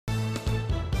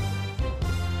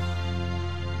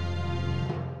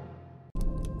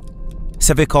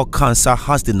Cervical cancer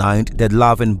has denied the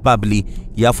love and bubbly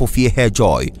Yafofie her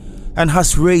joy and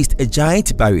has raised a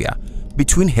giant barrier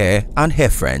between her and her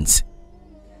friends.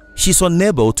 She's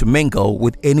unable to mingle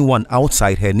with anyone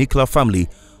outside her nuclear family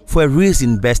for a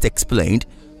reason best explained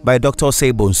by Dr.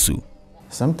 Sebonsu.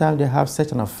 Sometimes they have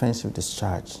such an offensive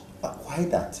discharge. Why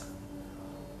that?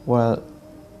 Well,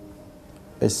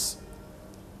 it's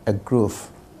a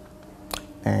growth.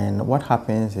 And what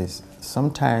happens is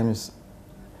sometimes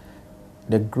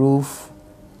the growth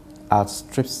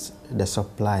outstrips the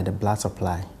supply, the blood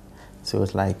supply. So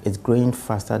it's like it's growing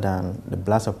faster than the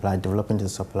blood supply developing the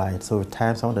supply. So with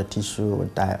time, some of the tissue will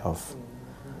die off.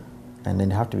 And then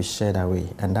they have to be shed away.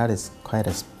 And that is quite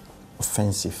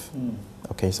offensive.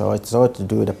 Okay, so it's all to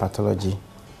do with the pathology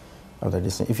of the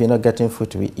disease. If you're not getting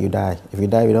food to eat, you die. If you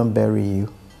die, we don't bury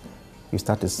you, you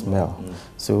start to smell.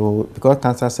 So because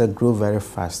cancer cells grow very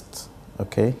fast,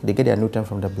 okay, they get their nutrient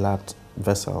from the blood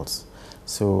vessels.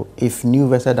 So if new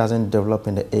vessel doesn't develop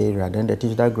in the area, then the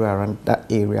tissue that grow around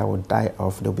that area will die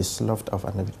off, they'll be sloughed off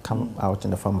and they'll come out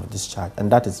in the form of discharge.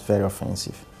 And that is very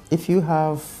offensive. If you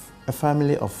have a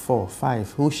family of 4,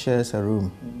 5 who shares a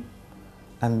room,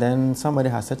 and then somebody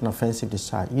has such an offensive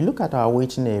discharge, you look at our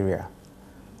waiting area,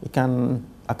 it can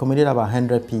accommodate about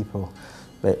 100 people.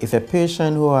 But if a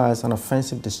patient who has an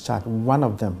offensive discharge, one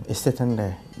of them is sitting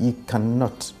there, you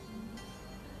cannot.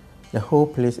 The whole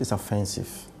place is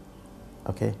offensive.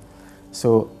 Okay,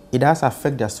 so it does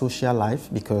affect their social life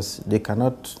because they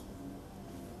cannot,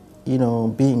 be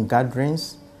in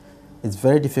gatherings. It's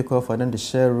very difficult for them to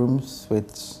share rooms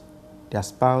with their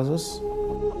spouses.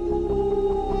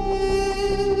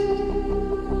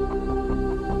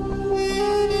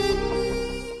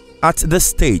 At this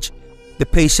stage, the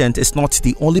patient is not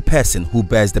the only person who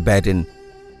bears the burden.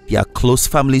 They are close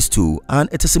families too, and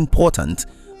it is important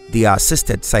they are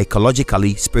assisted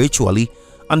psychologically, spiritually,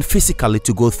 and physically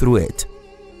to go through it.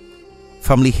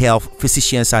 Family health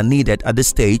physicians are needed at this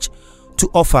stage to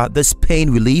offer this pain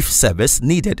relief service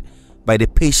needed by the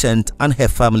patient and her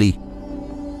family.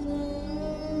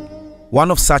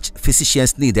 One of such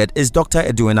physicians needed is Dr.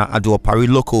 Edwina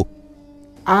Aduopari-Loko.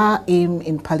 Our aim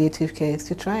in palliative care is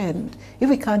to try and, if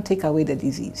we can't take away the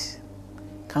disease,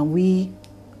 can we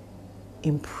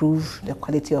improve the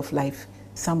quality of life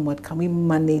somewhat? Can we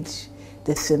manage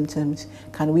the symptoms?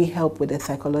 Can we help with the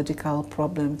psychological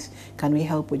problems? Can we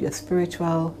help with your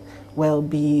spiritual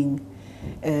well-being?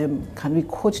 Can we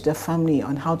coach the family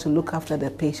on how to look after the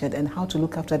patient and how to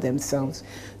look after themselves,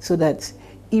 so that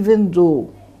even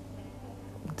though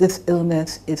this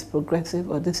illness is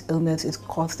progressive or this illness has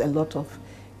caused a lot of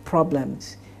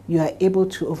problems, you are able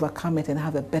to overcome it and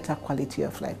have a better quality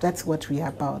of life. That's what we are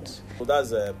about. So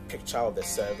that's a picture of the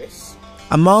service.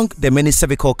 Among the many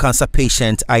cervical cancer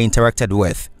patients I interacted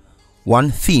with,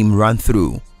 one theme ran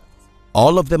through.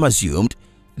 All of them assumed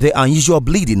the unusual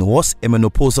bleeding was a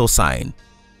menopausal sign.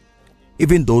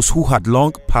 Even those who had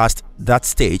long passed that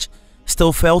stage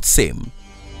still felt same.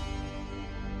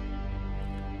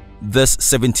 This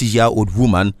 70-year-old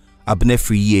woman, Abne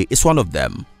Friye, is one of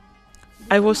them.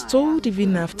 I was told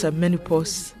even after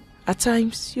menopause, at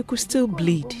times you could still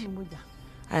bleed.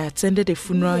 I attended a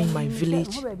funeral in my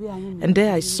village and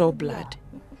there I saw blood.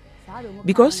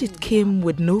 Because it came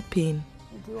with no pain,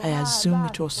 I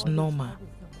assumed it was normal.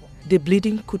 The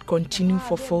bleeding could continue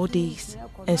for 4 days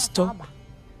and stop,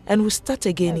 and would start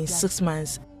again in 6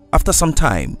 months. After some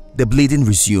time, the bleeding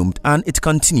resumed and it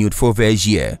continued for over a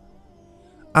year.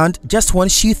 And just when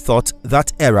she thought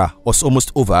that era was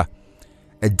almost over,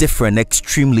 a different,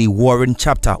 extremely worrying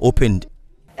chapter opened.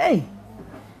 Hey,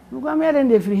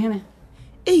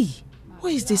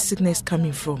 where is this sickness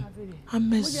coming from?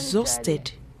 I'm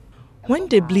exhausted. When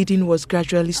the bleeding was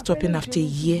gradually stopping after a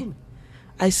year,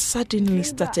 I suddenly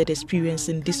started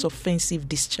experiencing this offensive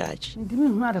discharge.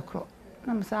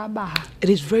 It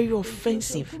is very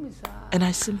offensive, and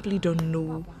I simply don't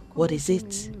know what is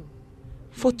it.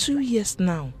 For 2 years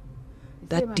now,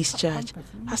 that discharge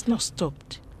has not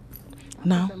stopped.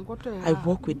 Now, I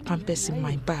walk with pampers in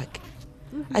my bag.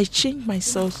 I change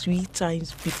myself 3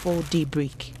 times before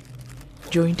daybreak.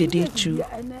 During the day too,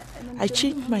 I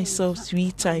change myself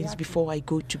 3 times before I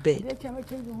go to bed.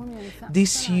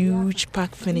 This huge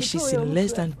pack finishes in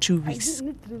less than 2 weeks.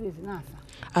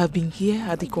 I've been here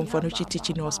at the Konfanochi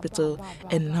Teaching Hospital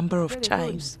a number of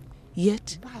times,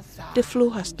 yet the flow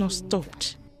has not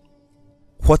stopped.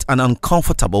 What an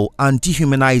uncomfortable and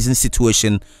dehumanizing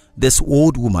situation this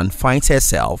old woman finds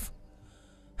herself.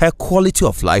 Her quality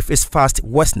of life is fast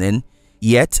worsening,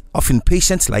 yet often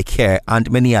patients like her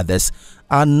and many others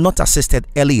are not assisted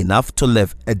early enough to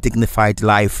live a dignified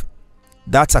life.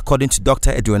 That's according to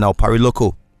Dr. Edwina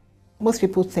Aduopari-Loko. most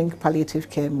people think palliative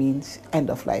care means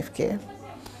end-of-life care.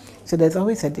 So there's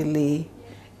always a delay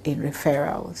in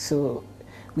referral. So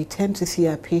we tend to see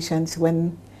our patients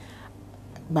when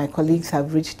my colleagues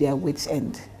have reached their wit's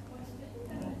end.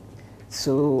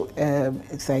 So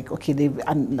it's like, okay,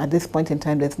 and at this point in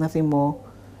time, there's nothing more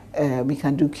we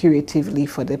can do curatively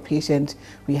for the patient.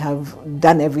 We have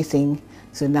done everything,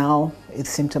 so now it's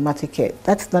symptomatic care.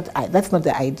 That's not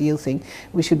the ideal thing.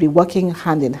 We should be working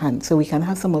hand in hand so we can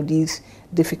have some of these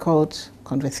difficult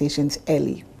conversations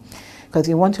early. Because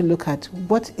you want to look at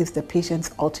what is the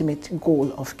patient's ultimate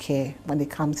goal of care when it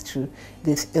comes to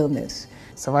this illness.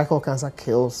 Cervical cancer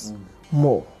kills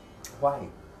more. Why?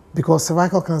 Because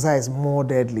cervical cancer is more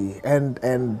deadly and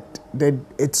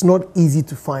it's not easy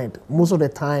to find. Most of the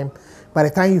time, by the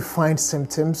time you find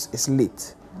symptoms, it's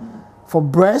late. For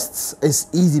breasts, it's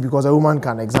easy because a woman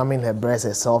can examine her breast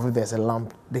herself. If there's a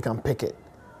lump, they can pick it.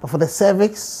 But for the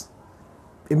cervix,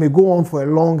 it may go on for a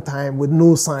long time with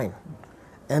no sign.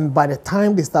 And by the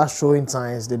time they start showing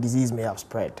signs, the disease may have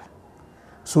spread.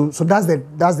 So that's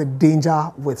the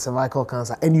danger with cervical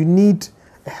cancer. And you need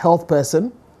a health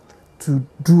person to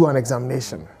do an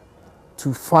examination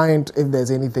to find if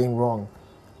there's anything wrong.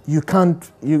 You can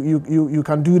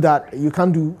do that. You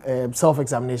can't do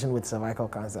self-examination with cervical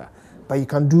cancer, but you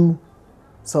can do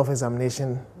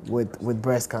self-examination with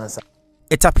breast cancer.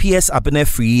 It appears Abene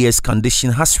Friye's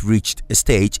condition has reached a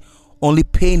stage only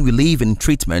pain-relieving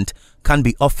treatment can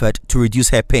be offered to reduce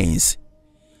her pains.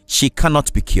 She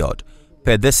cannot be cured,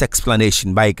 per this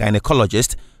explanation by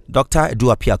gynecologist Dr.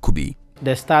 Eduapia Kubi.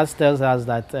 The stats tells us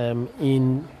that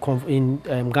in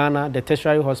Ghana, the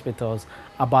tertiary hospitals,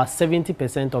 about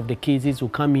 70% of the cases will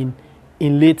come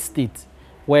in late state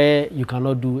where you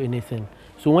cannot do anything.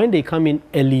 So when they come in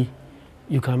early,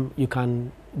 you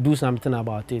can do something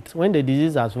about it. When the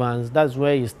disease advances, that's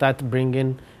where you start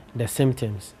bringing the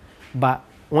symptoms. But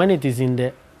when it is in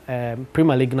the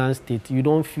pre-malignant state, you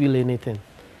don't feel anything,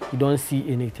 you don't see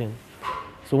anything.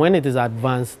 So when it is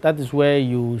advanced, that is where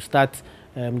you start,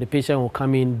 the patient will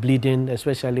come in bleeding,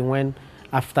 especially when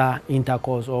after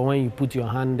intercourse or when you put your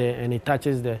hand there and it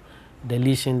touches the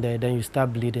lesion there, then you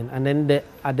start bleeding. And then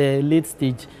at the late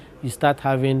stage, you start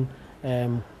having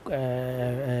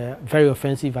very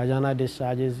offensive vaginal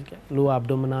discharges, low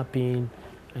abdominal pain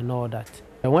and all that.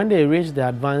 And when they reach the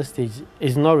advanced stage,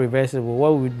 it's not reversible.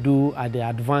 What we do at the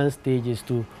advanced stage is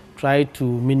to try to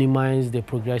minimize the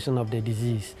progression of the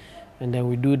disease. And then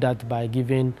we do that by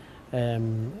giving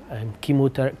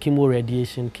chemotherapy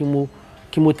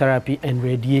and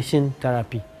radiation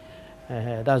therapy.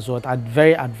 That's what, at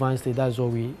very advanced stage, that's what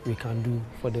we can do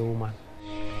for the woman.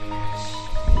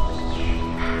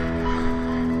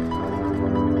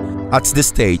 At this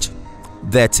stage,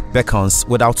 death beckons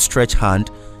with outstretched hand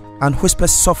and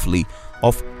whispers softly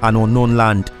of an unknown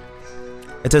land.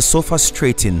 It is so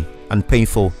frustrating and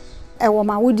painful.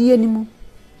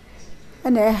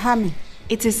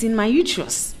 It is in my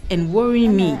uterus and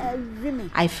worrying me.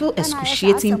 I feel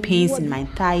excruciating pains in my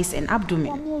thighs and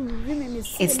abdomen.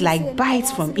 It's like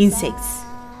bites from insects.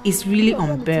 It's really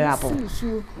unbearable.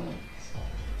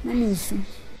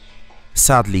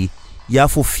 Sadly,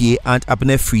 Yafofie and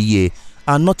Abene Friye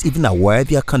are not even aware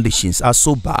their conditions are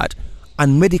so bad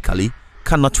and medically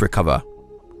cannot recover.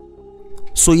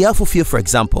 So Yafofie, for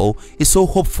example, is so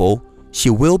hopeful she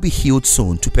will be healed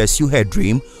soon to pursue her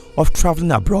dream of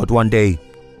traveling abroad one day.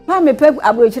 I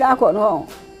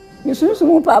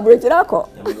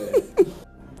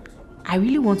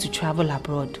really want to travel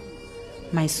abroad.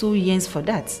 My soul yearns for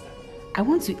that. I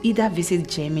want to either visit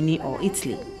Germany or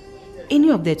Italy.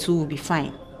 Any of the two will be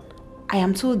fine. I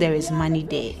am told there is money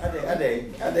there.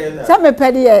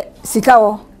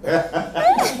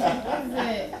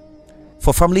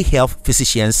 For family health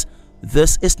physicians,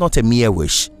 this is not a mere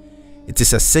wish. It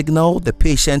is a signal the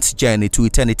patient's journey to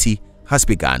eternity has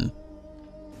begun.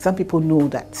 Some people know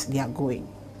that they are going.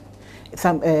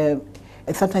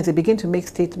 Sometimes they begin to make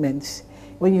statements.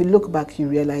 When you look back, you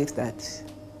realize that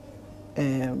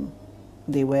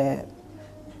they were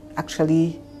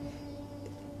actually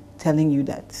telling you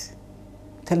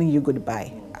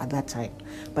goodbye at that time,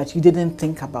 but you didn't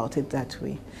think about it that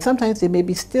way. Sometimes they may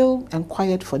be still and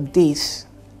quiet for days,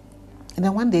 and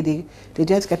then one day they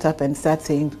just get up and start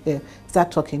saying,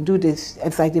 start talking, do this.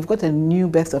 It's like they've got a new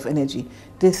burst of energy.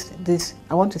 This,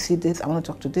 I want to see this, I want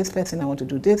to talk to this person, I want to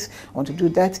do this, I want to do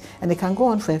that, and they can go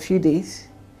on for a few days,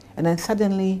 and then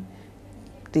suddenly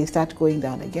they start going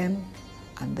down again,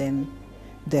 and then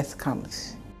death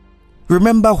comes.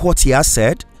 Remember what he has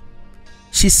said?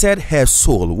 She said her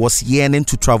soul was yearning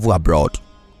to travel abroad.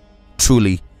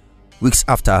 Truly, weeks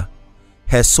after,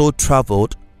 her soul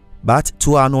traveled, but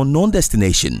to an unknown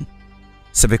destination.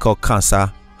 Cervical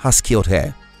cancer has killed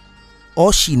her.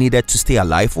 All she needed to stay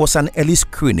alive was an early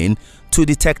screening to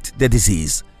detect the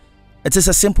disease. It is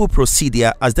a simple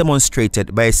procedure as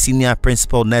demonstrated by a senior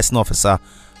principal nursing officer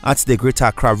at the Greater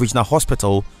Accra Regional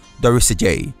Hospital, Doris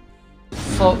J.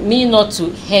 For me not to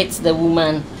hurt the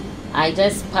woman, I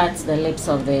just part the lips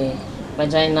of the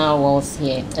vaginal walls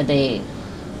here, the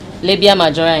labia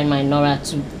majora and minora,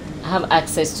 to have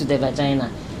access to the vagina.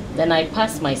 Then I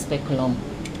pass my speculum,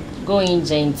 go in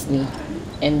gently,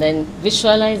 and then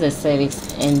visualize the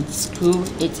cervix and screw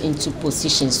it into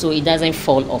position so it doesn't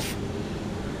fall off.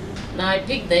 Now I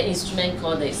pick the instrument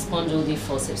called the sponge-holding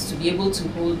forceps to be able to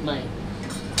hold my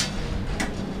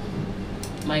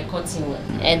cotton wool,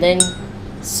 and then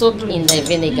soak in the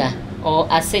vinegar or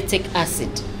acetic acid.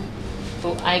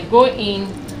 So I go in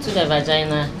to the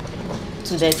vagina,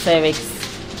 to the cervix,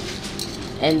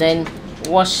 and then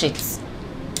wash it,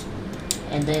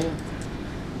 and then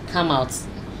come out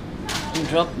and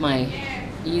drop my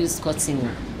used cotton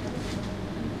wool.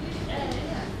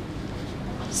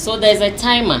 So there's a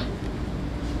timer.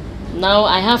 Now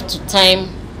I have to time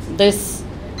this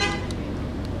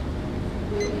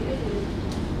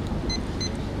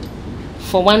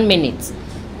for 1 minute.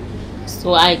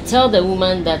 So I tell the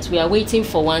woman that we are waiting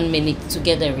for 1 minute to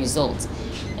get the result,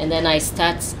 and then I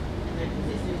start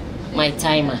my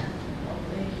timer.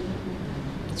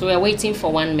 So we are waiting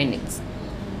for 1 minute.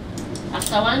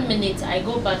 After 1 minute, I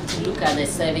go back to look at the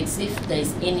cervix if there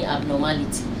is any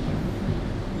abnormality.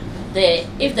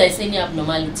 If there is any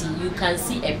abnormality, you can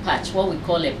see a patch, what we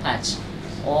call a patch,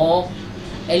 or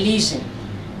a lesion,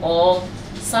 or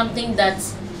something that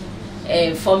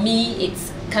for me it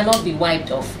cannot be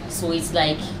wiped off. So it's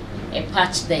like a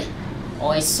patch there,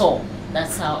 or a sore.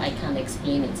 That's how I can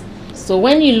explain it. So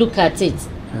when you look at it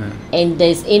and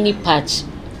there's any patch,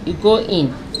 you go in.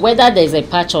 Whether there's a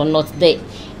patch or not, the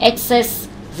excess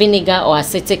vinegar or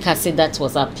acetic acid that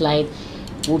was applied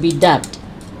will be dabbed.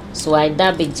 So I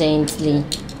dab it gently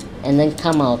and then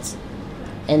come out.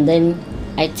 And then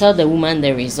I tell the woman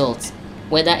the results,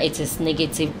 whether it is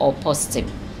negative or positive.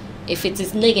 If it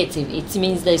is negative, it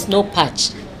means there's no patch,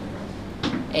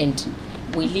 and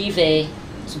we leave her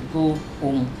to go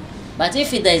home. But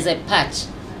if there is a patch,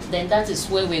 then that is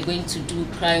where we're going to do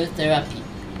cryotherapy,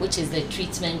 which is the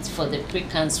treatment for the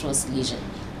precancerous lesion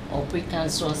or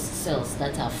precancerous cells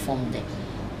that are formed there.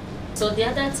 So the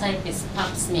other type is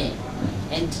pap smear,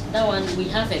 and that one we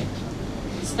have a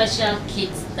special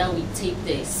kit that we take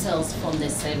the cells from the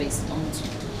cervix onto.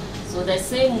 So the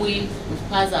same way we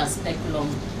pass our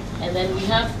speculum, and then we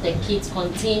have the kit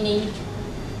containing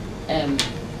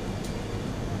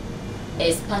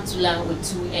a spatula with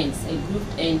two ends, a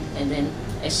grooved end and then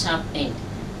a sharp end.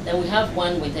 Then we have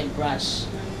one with a brush,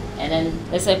 and then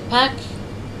there's a pack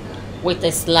with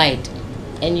a slide,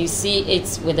 and you see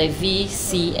it's with a V,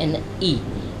 C, and E.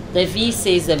 The V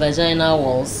says the vaginal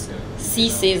walls, C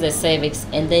says the cervix,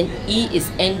 and then E is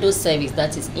endocervix,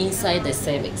 that is inside the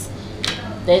cervix.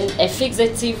 Then a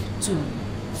fixative to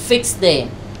fix there,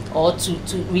 or to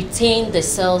retain the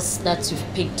cells that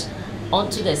you've picked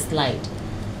onto the slide.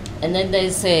 And then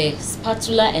there's a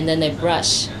spatula and then a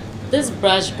brush. This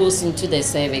brush goes into the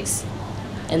cervix,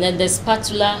 and then the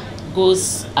spatula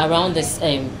goes around the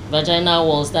vaginal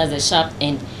walls, that's the sharp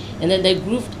end, and then the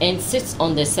grooved end sits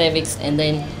on the cervix and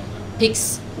then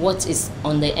picks what is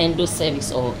on the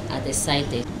endocervix or at the side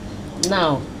there.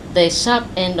 Now the sharp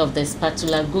end of the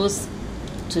spatula goes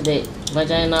to the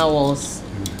vaginal walls,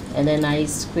 and then I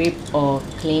scrape or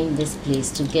clean this place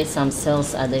to get some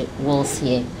cells at the walls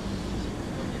here.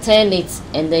 Turn it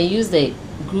and then use the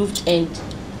grooved end,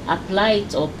 apply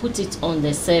it or put it on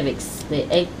the cervix,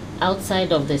 the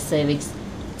outside of the cervix,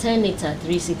 turn it at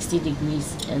 360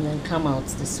 degrees and then come out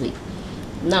this way.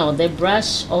 Now the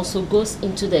brush also goes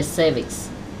into the cervix,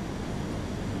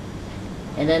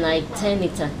 and then I turn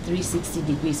it at 360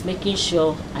 degrees, making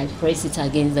sure I press it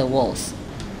against the walls.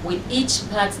 With each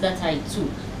part that I took,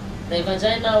 the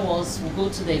vaginal walls will go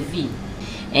to the V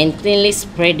and thinly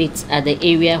spread it at the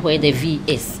area where the V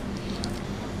is.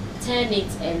 Turn it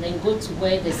and then go to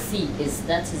where the C is,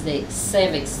 that is the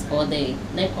cervix or the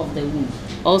neck of the womb.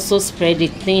 Also spread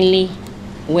it thinly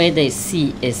where the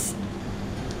C is.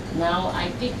 Now I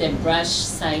pick the brush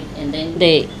side, and then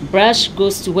the brush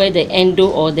goes to where the endo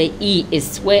or the E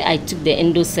is, where I took the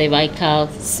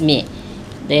endocervical smear.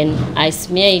 Then I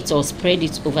smear it or spread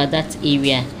it over that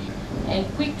area, and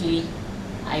quickly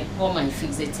I pour my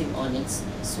fixative on it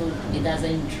so it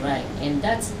doesn't dry, and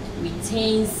that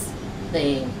retains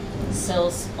the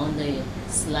cells on the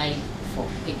slide for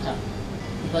pickup,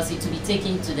 because it will be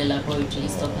taken to the laboratory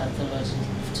histopathology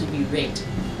to be read.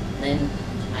 Then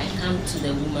I come to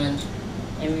the woman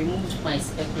and remove my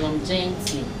speculum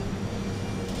gently.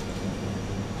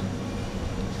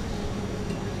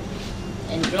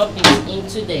 And drop it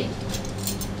into there.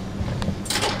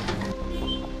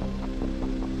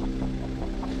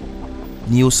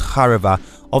 News, however,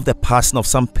 of the passing of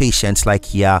some patients like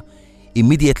here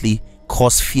immediately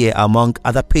caused fear among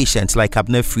other patients like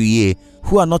Abner Friye,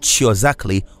 who are not sure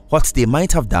exactly what they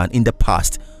might have done in the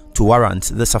past to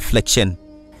warrant this affliction.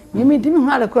 I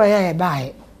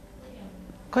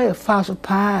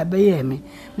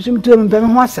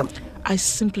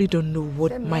simply don't know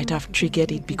what might have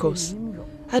triggered it because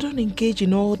I don't engage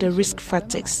in all the risk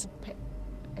factors.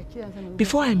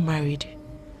 Before I married,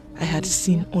 I had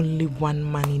seen only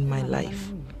one man in my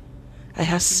life. I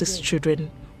had 6 children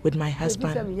with my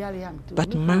husband,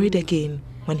 but married again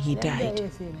when he died.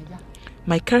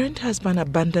 My current husband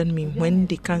abandoned me when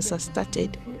the cancer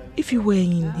started. If you were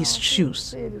in his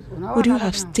shoes, would you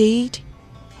have stayed?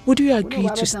 Would you agree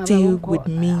to stay with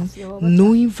me,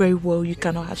 knowing very well you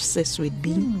cannot have sex with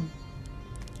me?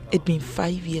 It's been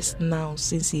 5 years now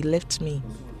since he left me.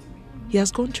 He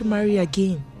has gone to marry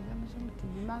again.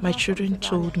 My children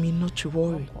told me not to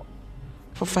worry.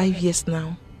 For 5 years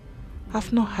now,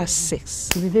 I've not had sex.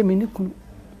 It's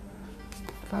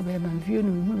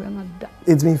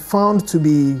been found to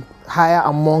be higher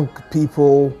among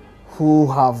people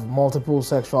who have multiple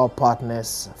sexual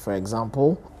partners, for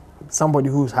example. Somebody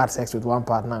who's had sex with one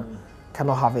partner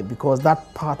cannot have it because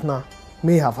that partner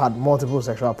may have had multiple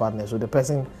sexual partners, so the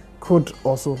person could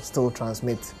also still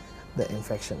transmit the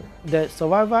infection. The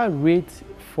survival rate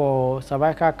for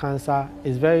cervical cancer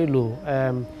is very low.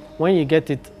 When you get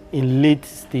it in late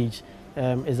stage,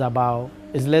 it's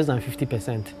less than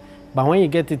 50%. But when you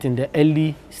get it in the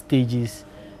early stages,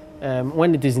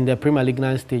 when it is in the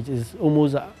pre-malignant stage, it's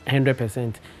almost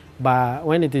 100%. But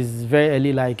when it is very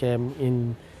early, like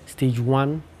in stage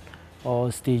 1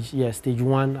 or stage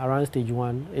 1, around stage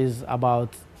 1, is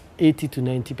about 80 to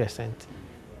 90%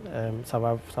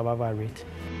 survival rate.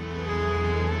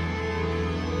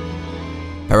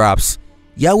 Perhaps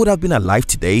Ya would have been alive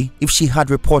today if she had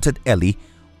reported early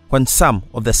when some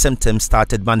of the symptoms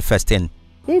started manifesting.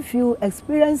 If you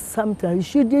experience something, you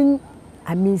shouldn't,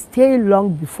 stay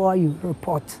long before you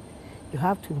report. You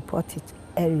have to report it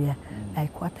earlier,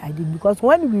 like what I did. Because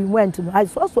when we went, I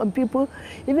saw some people,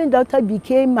 even doctor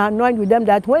became annoyed with them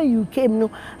that when you came,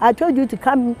 I told you to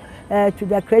come to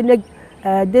the clinic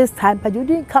this time, but you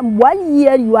didn't come. 1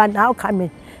 year you are now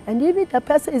coming. And even the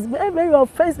person is very, very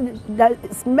offensive, that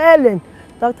smelling.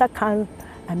 Doctor can't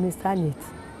understand it.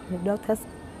 The doctors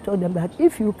told them that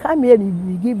if you come here,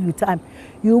 we give you time.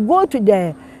 You go to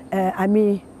the,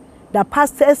 the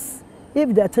pastors.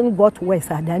 If the thing got worse,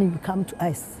 then you come to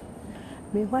us.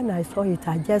 When I saw it,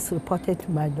 I just reported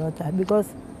to my daughter because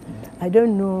I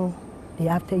don't know the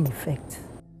after effect.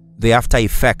 The after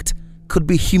effect could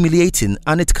be humiliating,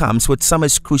 and it comes with some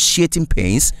excruciating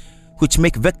pains which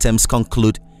make victims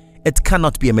conclude it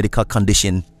cannot be a medical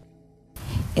condition.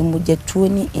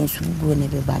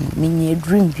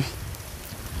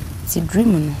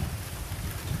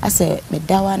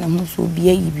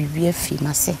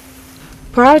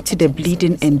 Prior to the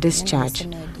bleeding and discharge,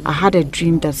 I had a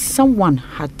dream that someone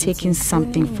had taken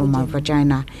something from my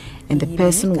vagina and the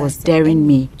person was daring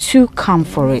me to come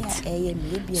for it.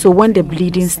 So when the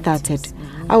bleeding started,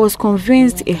 I was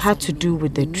convinced it had to do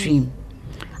with the dream.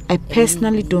 I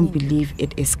personally don't believe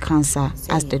it is cancer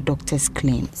as the doctors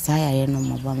claim.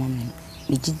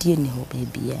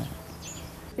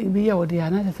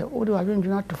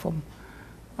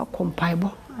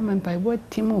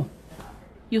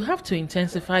 You have to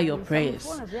intensify your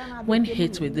prayers when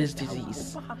hit with this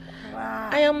disease.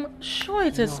 I am sure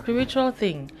it's a spiritual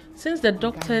thing since the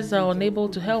doctors are unable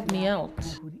to help me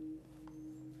out.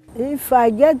 If I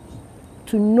get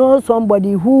to know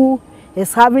somebody who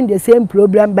is having the same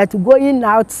problem but going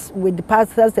out with the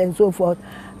pastors and so forth,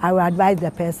 I will advise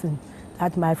the person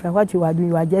that, my friend, what you are doing,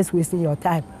 you are just wasting your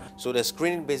time. So the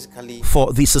screening basically...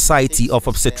 For the Society of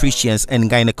Obstetricians and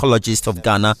Gynecologists of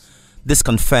Ghana, this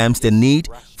confirms the need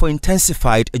for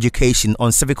intensified education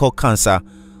on cervical cancer,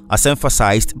 as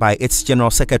emphasized by its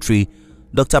General Secretary,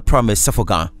 Dr. Promise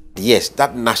Safogan. Yes,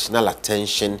 that national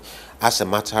attention as a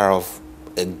matter of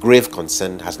a grave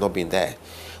concern has not been there,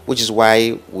 which is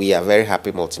why we are very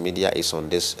happy Multimedia is on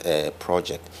this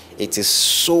project. It is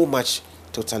so much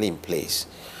totally in place.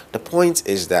 The point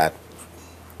is that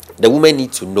the women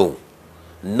need to know.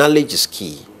 Knowledge is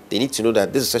key. They need to know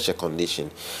that this is such a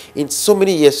condition. In so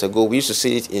many years ago, we used to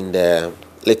see it in the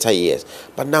later years.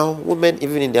 But now, women,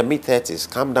 even in their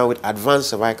mid-30s, come down with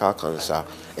advanced cervical cancer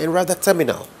and rather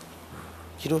terminal.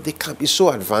 You know, they can be so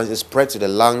advanced, it spreads to the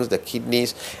lungs, the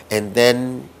kidneys, and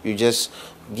then you just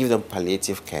give them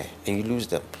palliative care and you lose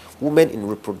them. Women in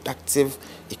reproductive,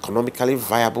 economically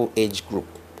viable age group,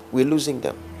 we're losing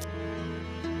them.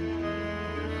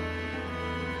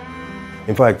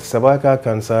 In fact, cervical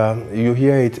cancer, you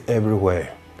hear it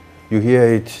everywhere. You hear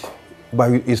it,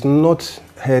 but it's not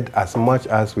heard as much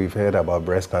as we've heard about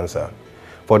breast cancer.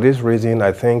 For this reason,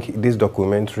 I think this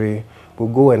documentary will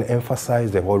go and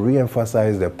emphasize or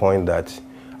re-emphasize the point that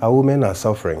our women are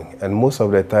suffering, and most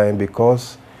of the time,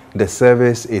 because the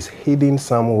service is hidden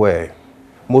somewhere,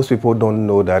 most people don't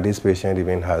know that this patient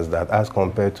even has that, as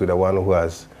compared to the one who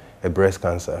has a breast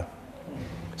cancer.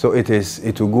 So it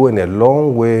will go in a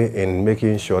long way in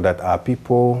making sure that our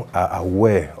people are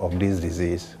aware of this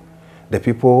disease. The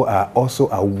people are also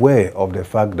aware of the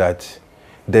fact that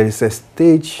there is a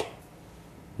stage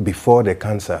before the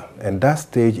cancer, and that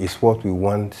stage is what we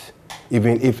want,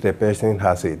 even if the person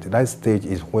has it. That stage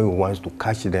is when we want to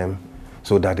catch them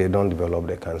so that they don't develop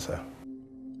the cancer.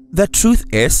 The truth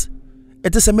is,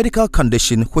 it is a medical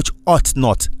condition which ought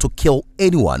not to kill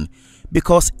anyone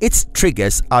because its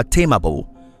triggers are tameable.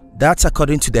 That's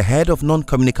according to the head of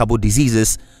non-communicable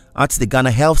diseases at the Ghana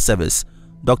Health Service,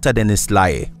 Dr. Dennis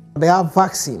Laye. There are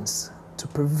vaccines to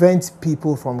prevent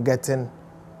people from getting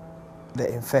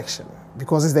the infection,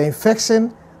 because it's the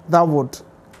infection that would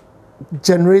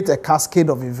generate a cascade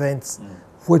of events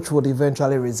which would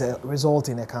eventually result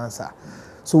in a cancer.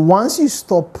 So once you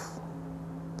stop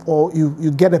or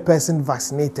you get a person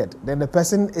vaccinated, then the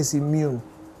person is immune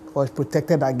or is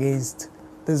protected against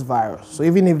this virus. So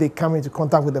even if they come into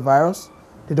contact with the virus,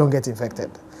 they don't get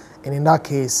infected. And in that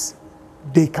case,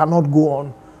 they cannot go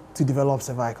on to develop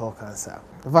cervical cancer.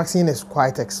 The vaccine is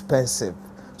quite expensive.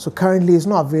 So currently it's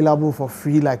not available for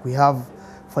free like we have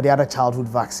for the other childhood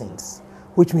vaccines,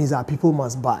 which means that people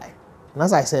must buy. And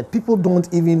as I said, people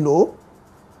don't even know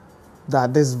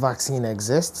that this vaccine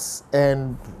exists,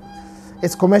 and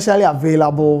it's commercially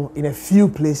available in a few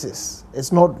places.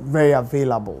 It's not very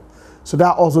available. So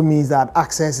that also means that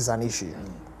access is an issue.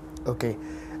 Okay.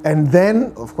 And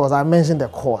then, of course, I mentioned the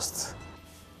cost.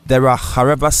 There are,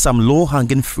 however, some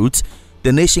low-hanging fruits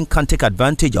the nation can take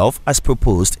advantage of, as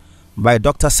proposed by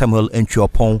Dr. Samuel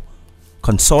Nchuopong,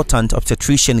 consultant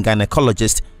obstetrician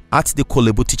gynecologist at the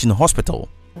Kolebu Teaching Hospital.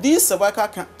 These cervical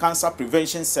cancer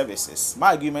prevention services,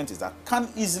 my argument is that, can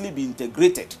easily be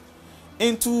integrated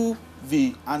into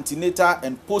the antenatal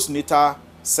and postnatal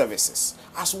services,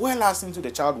 as well as into the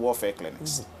child welfare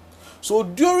clinics. So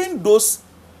during those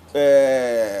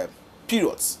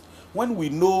periods, when we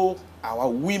know our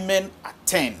women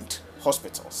attend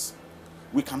hospitals,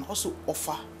 we can also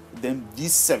offer them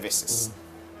these services.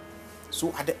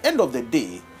 So at the end of the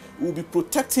day, we will be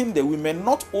protecting the women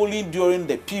not only during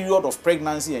the period of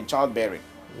pregnancy and childbearing,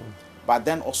 but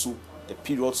then also the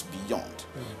periods beyond.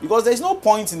 Because there is no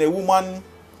point in a woman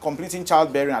completing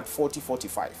childbearing at 40,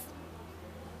 45,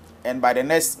 and by the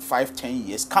next 5, 10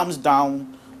 years comes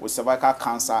down with cervical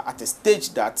cancer at a stage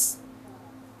that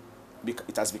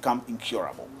it has become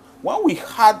incurable. When we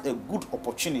had a good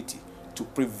opportunity to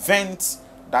prevent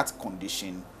that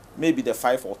condition, maybe the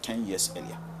 5 or 10 years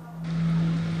earlier.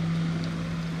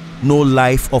 No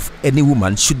life of any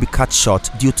woman should be cut short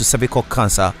due to cervical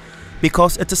cancer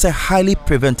because it is a highly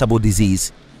preventable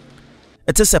disease.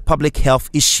 It is a public health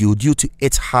issue due to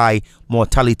its high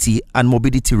mortality and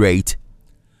morbidity rate.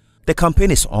 The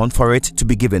campaign is on for it to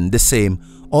be given the same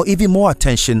or even more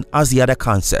attention as the other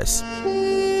cancers.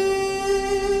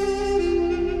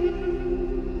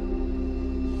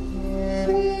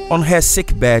 On her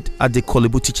sick bed at the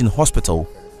Kolebu Teaching Hospital,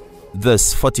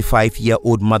 this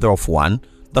 45-year-old mother of one,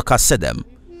 Dr. Sedem,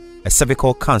 a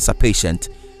cervical cancer patient,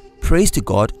 prays to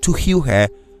God to heal her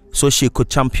so she could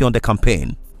champion the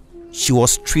campaign. She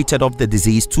was treated of the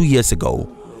disease 2 years ago,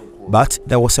 but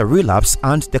there was a relapse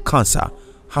and the cancer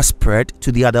has spread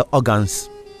to the other organs.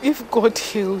 If God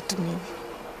healed me,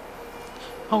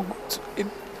 I'll go to a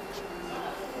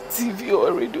TV or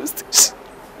a radio station.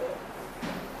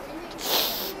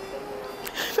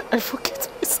 I forget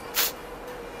myself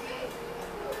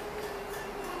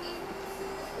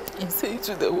and say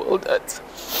to the world that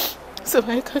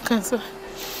cervical cancer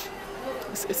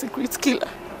is a secret killer.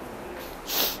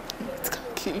 It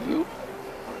can kill you,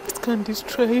 it can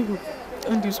destroy you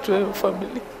and destroy your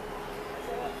family.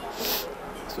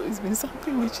 So it's been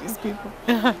something which has been on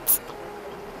my heart. So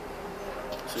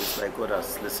it's like God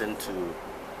has listened to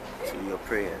your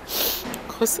prayers.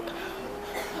 Because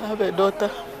I have a daughter,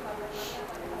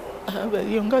 I have a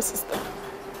younger sister,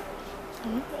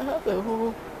 I have a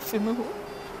whole female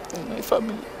in my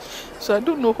family. So I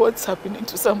don't know what's happening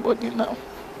to somebody now.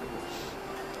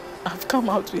 I've come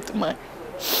out with mine.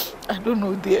 I don't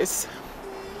know theirs.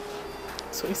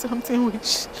 So it's something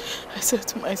which I said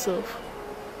to myself,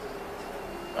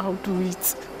 I'll do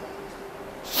it.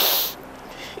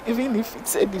 Even if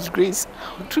it's a disgrace,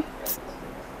 I'll do it.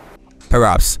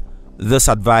 Perhaps this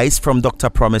advice from Dr.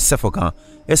 Promise Sefoka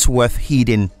is worth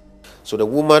heeding. So the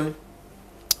woman,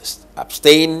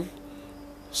 abstain,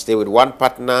 stay with one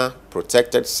partner,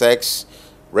 protected sex,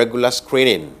 regular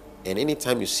screening. And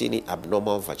anytime you see any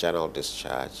abnormal vaginal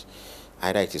discharge,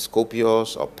 either it is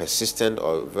copious or persistent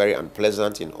or very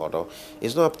unpleasant in odor,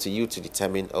 it's not up to you to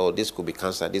determine, oh, this could be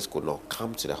cancer, this could not.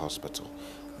 Come to the hospital.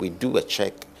 We do a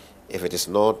check. If it is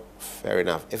not, fair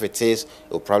enough. If it is,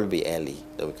 it will probably be early,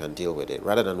 then we can deal with it.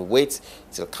 Rather than wait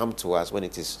till come to us when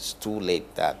it is too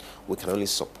late, that we can only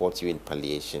support you in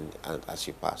palliation and as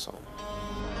you pass on.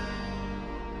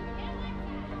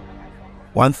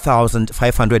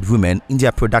 1,500 women in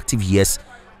their productive years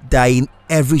dying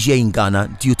every year in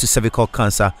Ghana due to cervical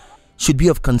cancer should be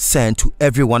of concern to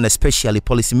everyone, especially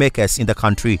policymakers in the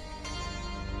country.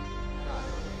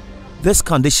 This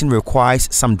condition requires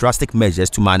some drastic measures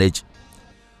to manage.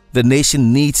 The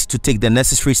nation needs to take the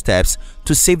necessary steps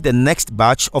to save the next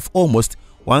batch of almost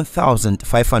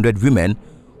 1,500 women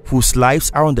whose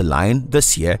lives are on the line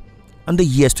this year and the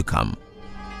years to come.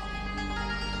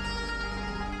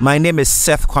 My name is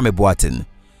Seth Kwame Boateng,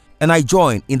 and I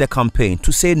join in the campaign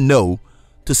to say no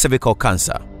to cervical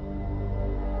cancer.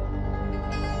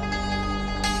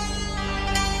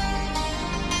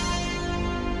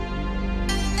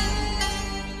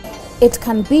 It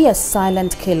can be a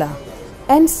silent killer.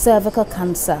 End cervical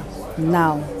cancer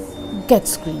now. Get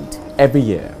screened. Every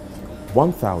year,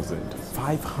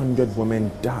 1,500 women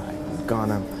die in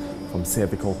Ghana from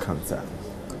cervical cancer.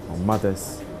 Our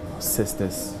mothers, our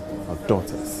sisters, our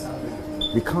daughters.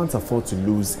 We can't afford to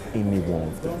lose any one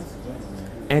of them.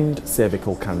 End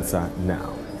cervical cancer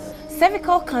now.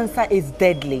 Cervical cancer is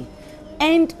deadly.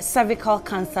 End cervical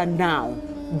cancer now.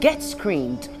 Get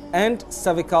screened. End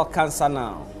cervical cancer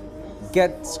now.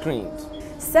 Get screened.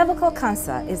 Cervical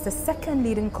cancer is the second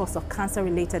leading cause of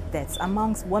cancer-related deaths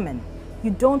amongst women.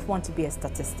 You don't want to be a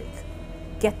statistic.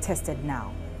 Get tested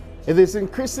now. It is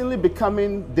increasingly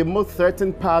becoming the most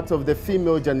threatened part of the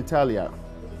female genitalia.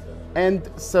 End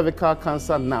cervical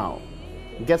cancer now.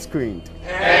 Get screened.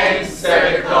 End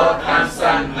cervical cancer